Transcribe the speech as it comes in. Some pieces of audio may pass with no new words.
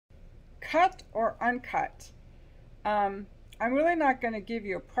cut or uncut? I'm really not going to give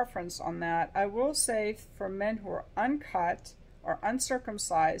you a preference on that. I will say for men who are uncut or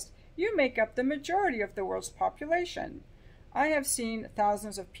uncircumcised, you make up the majority of the world's population. I have seen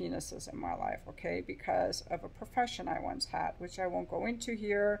thousands of penises in my life, okay, because of a profession I once had, which I won't go into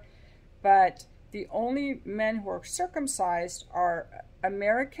here, but the only men who are circumcised are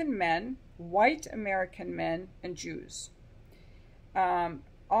American men, white American men, and Jews.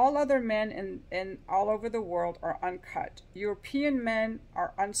 All other men in all over the world are uncut. European men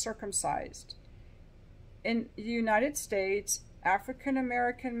are uncircumcised. In the United States, African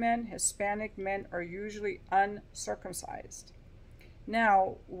American men, Hispanic men are usually uncircumcised.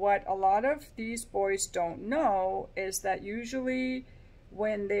 Now, what a lot of these boys don't know is that usually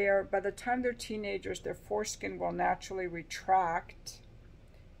when by the time they're teenagers, their foreskin will naturally retract.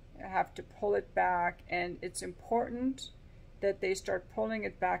 You have to pull it back, and it's important that they start pulling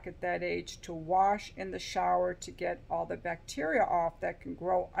it back at that age to wash in the shower to get all the bacteria off that can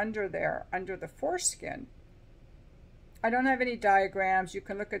grow under there, under the foreskin. I don't have any diagrams. You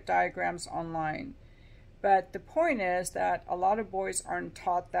can look at diagrams online. But the point is that a lot of boys aren't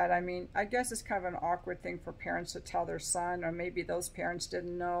taught that. I mean, I guess it's kind of an awkward thing for parents to tell their son, or maybe those parents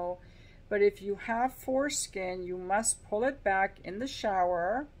didn't know. But if you have foreskin, you must pull it back in the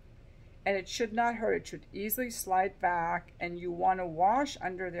shower, and it should not hurt. It should easily slide back, and you want to wash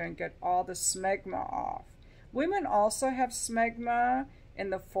under there and get all the smegma off. Women also have smegma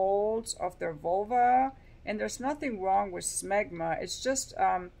in the folds of their vulva, and there's nothing wrong with smegma. It's just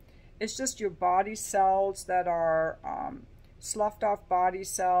your body cells that are sloughed off body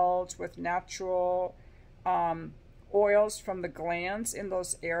cells with natural oils from the glands in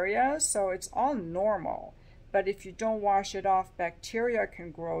those areas. So it's all normal. But if you don't wash it off, bacteria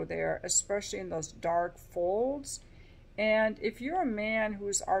can grow there, especially in those dark folds. And if you're a man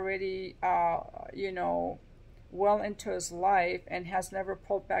who's already, you know, well into his life and has never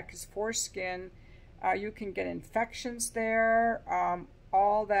pulled back his foreskin, you can get infections there.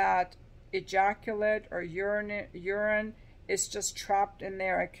 All that ejaculate or urine is just trapped in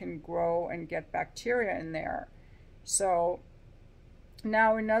there. It can grow and get bacteria in there. So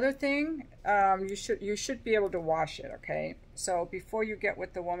now another thing, you should be able to wash it, okay? So before you get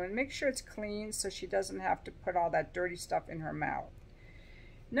with the woman, make sure it's clean so she doesn't have to put all that dirty stuff in her mouth.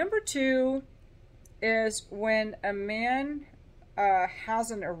 Number 2 is when a man has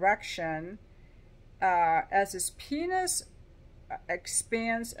an erection, as his penis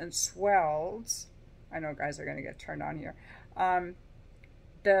expands and swells. I know guys are going to get turned on here.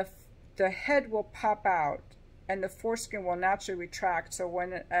 The head will pop out and the foreskin will naturally retract. So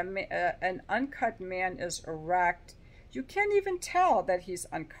when an uncut man is erect, you can't even tell that he's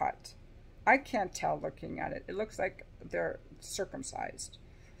uncut. I can't tell looking at it. It looks like they're circumcised.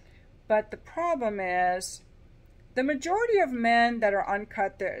 But the problem is, the majority of men that are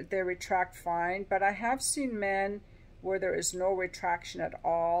uncut, they retract fine, but I have seen men where there is no retraction at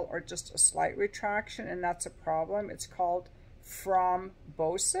all or just a slight retraction, and that's a problem. It's called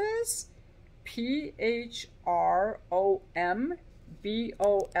Phimosis, Phrombiosis,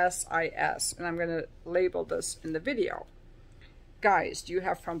 and I'm going to label this in the video. Guys, do you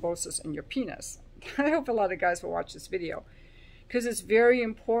have thrombosis in your penis? I hope a lot of guys will watch this video, because it's very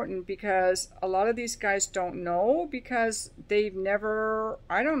important, because a lot of these guys don't know because they've never,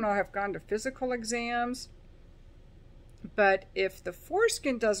 I don't know, have gone to physical exams. But if the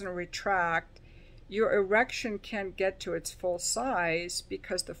foreskin doesn't retract, your erection can't get to its full size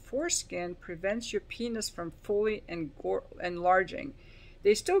because the foreskin prevents your penis from fully enlarging.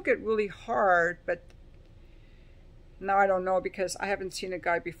 They still get really hard, but now I don't know because I haven't seen a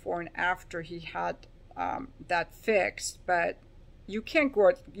guy before and after he had that fixed, but you can't grow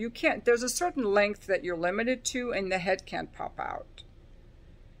it. You can't, there's a certain length that you're limited to, and the head can't pop out.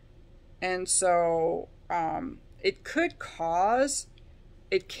 And so it can cause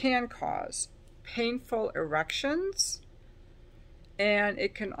painful erections, and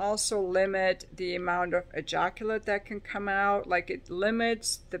it can also limit the amount of ejaculate that can come out. Like, it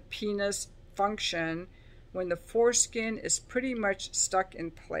limits the penis function when the foreskin is pretty much stuck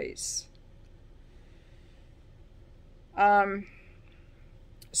in place.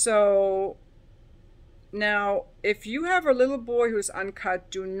 So now, if you have a little boy who's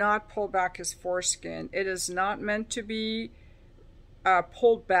uncut, do not pull back his foreskin. It is not meant to be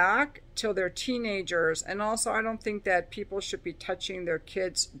pulled back till they're teenagers. And also, I don't think that people should be touching their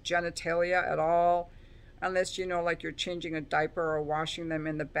kids' genitalia at all, unless, you know, like you're changing a diaper or washing them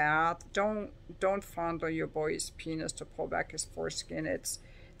in the bath. Don't fondle your boy's penis to pull back his foreskin.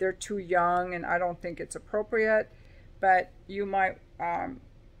 They're too young, and I don't think it's appropriate. But you might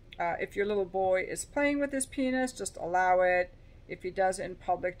if your little boy is playing with his penis, just allow it. If he does it in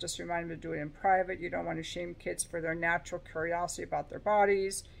public, just remind him to do it in private. You don't want to shame kids for their natural curiosity about their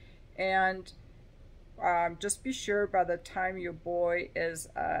bodies. And just be sure by the time your boy is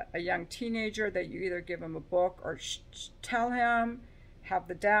a young teenager that you either give him a book or tell him, have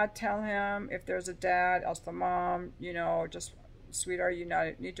the dad tell him, if there's a dad, else the mom, you know, just, sweetheart, you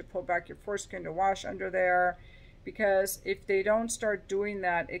need to pull back your foreskin to wash under there. Because if they don't start doing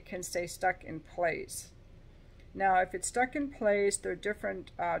that, it can stay stuck in place. Now, if it's stuck in place, there are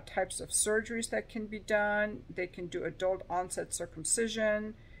different types of surgeries that can be done. They can do adult onset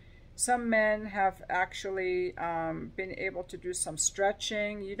circumcision. Some men have actually been able to do some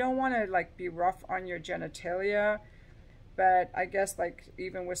stretching. You don't want to like be rough on your genitalia, but I guess like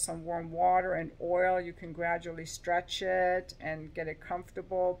even with some warm water and oil, you can gradually stretch it and get it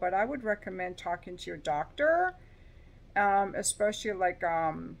comfortable. But I would recommend talking to your doctor, especially like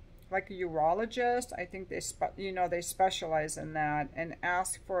a urologist. I think they specialize in that, and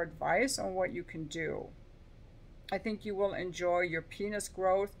ask for advice on what you can do. I think you will enjoy your penis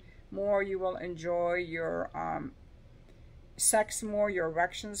growth more. You will enjoy your sex more. Your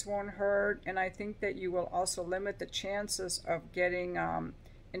erections won't hurt, and I think that you will also limit the chances of getting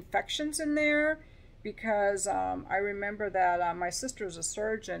infections in there, because I remember that my sister is a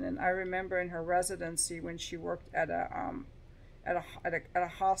surgeon, and I remember in her residency when she worked at a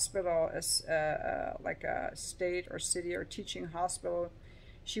hospital, like a state or city or teaching hospital,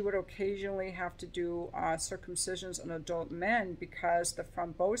 she would occasionally have to do circumcisions on adult men because the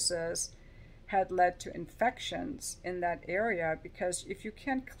thrombosis had led to infections in that area. Because if you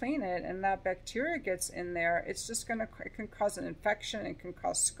can't clean it and that bacteria gets in there, it's just it can cause an infection and can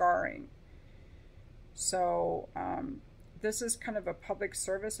cause scarring. So this is kind of a public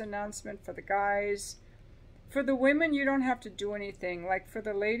service announcement for the guys. For the women, you don't have to do anything. Like for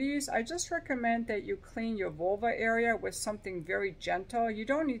the ladies, I just recommend that you clean your vulva area with something very gentle. You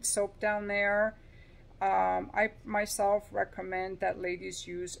don't need soap down there. I myself recommend that ladies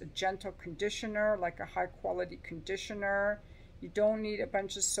use a gentle conditioner, like a high quality conditioner. You don't need a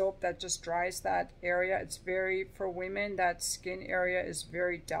bunch of soap that just dries that area. It's very, for women, that skin area is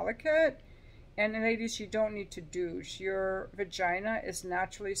very delicate. And ladies, you don't need to douche. Your vagina is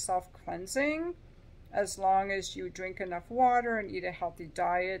naturally self-cleansing. As long as you drink enough water and eat a healthy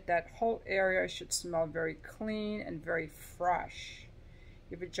diet, that whole area should smell very clean and very fresh.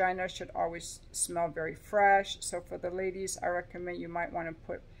 Your vagina should always smell very fresh. So for the ladies, I recommend you might want to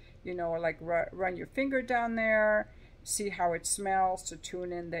put, you know, like run your finger down there, see how it smells to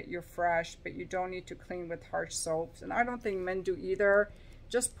tune in that you're fresh, but you don't need to clean with harsh soaps. And I don't think men do either.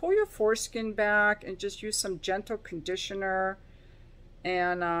 Just pull your foreskin back and just use some gentle conditioner,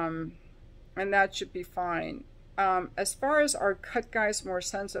 and that should be fine. As far as are cut guys more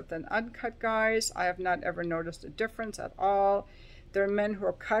sensitive than uncut guys, I have not ever noticed a difference at all. There are men who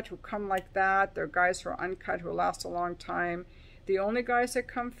are cut who come like that. There are guys who are uncut who last a long time. The only guys that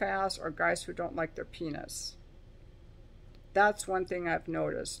come fast are guys who don't like their penis. That's one thing I've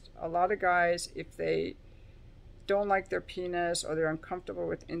noticed. A lot of guys, if they don't like their penis or they're uncomfortable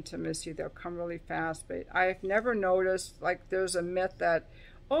with intimacy, they'll come really fast. But I've never noticed, like, there's a myth that,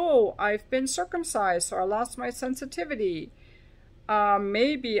 oh, I've been circumcised, so I lost my sensitivity.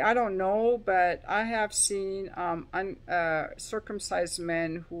 Maybe, I don't know, but I have seen circumcised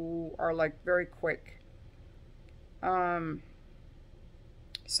men who are like very quick.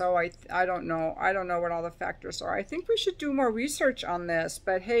 So I don't know. I don't know what all the factors are. I think we should do more research on this.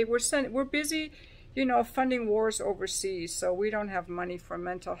 But hey, we're busy, you know, funding wars overseas, so we don't have money for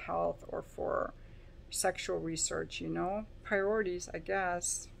mental health or for sexual research, you know. Priorities, I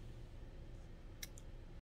guess.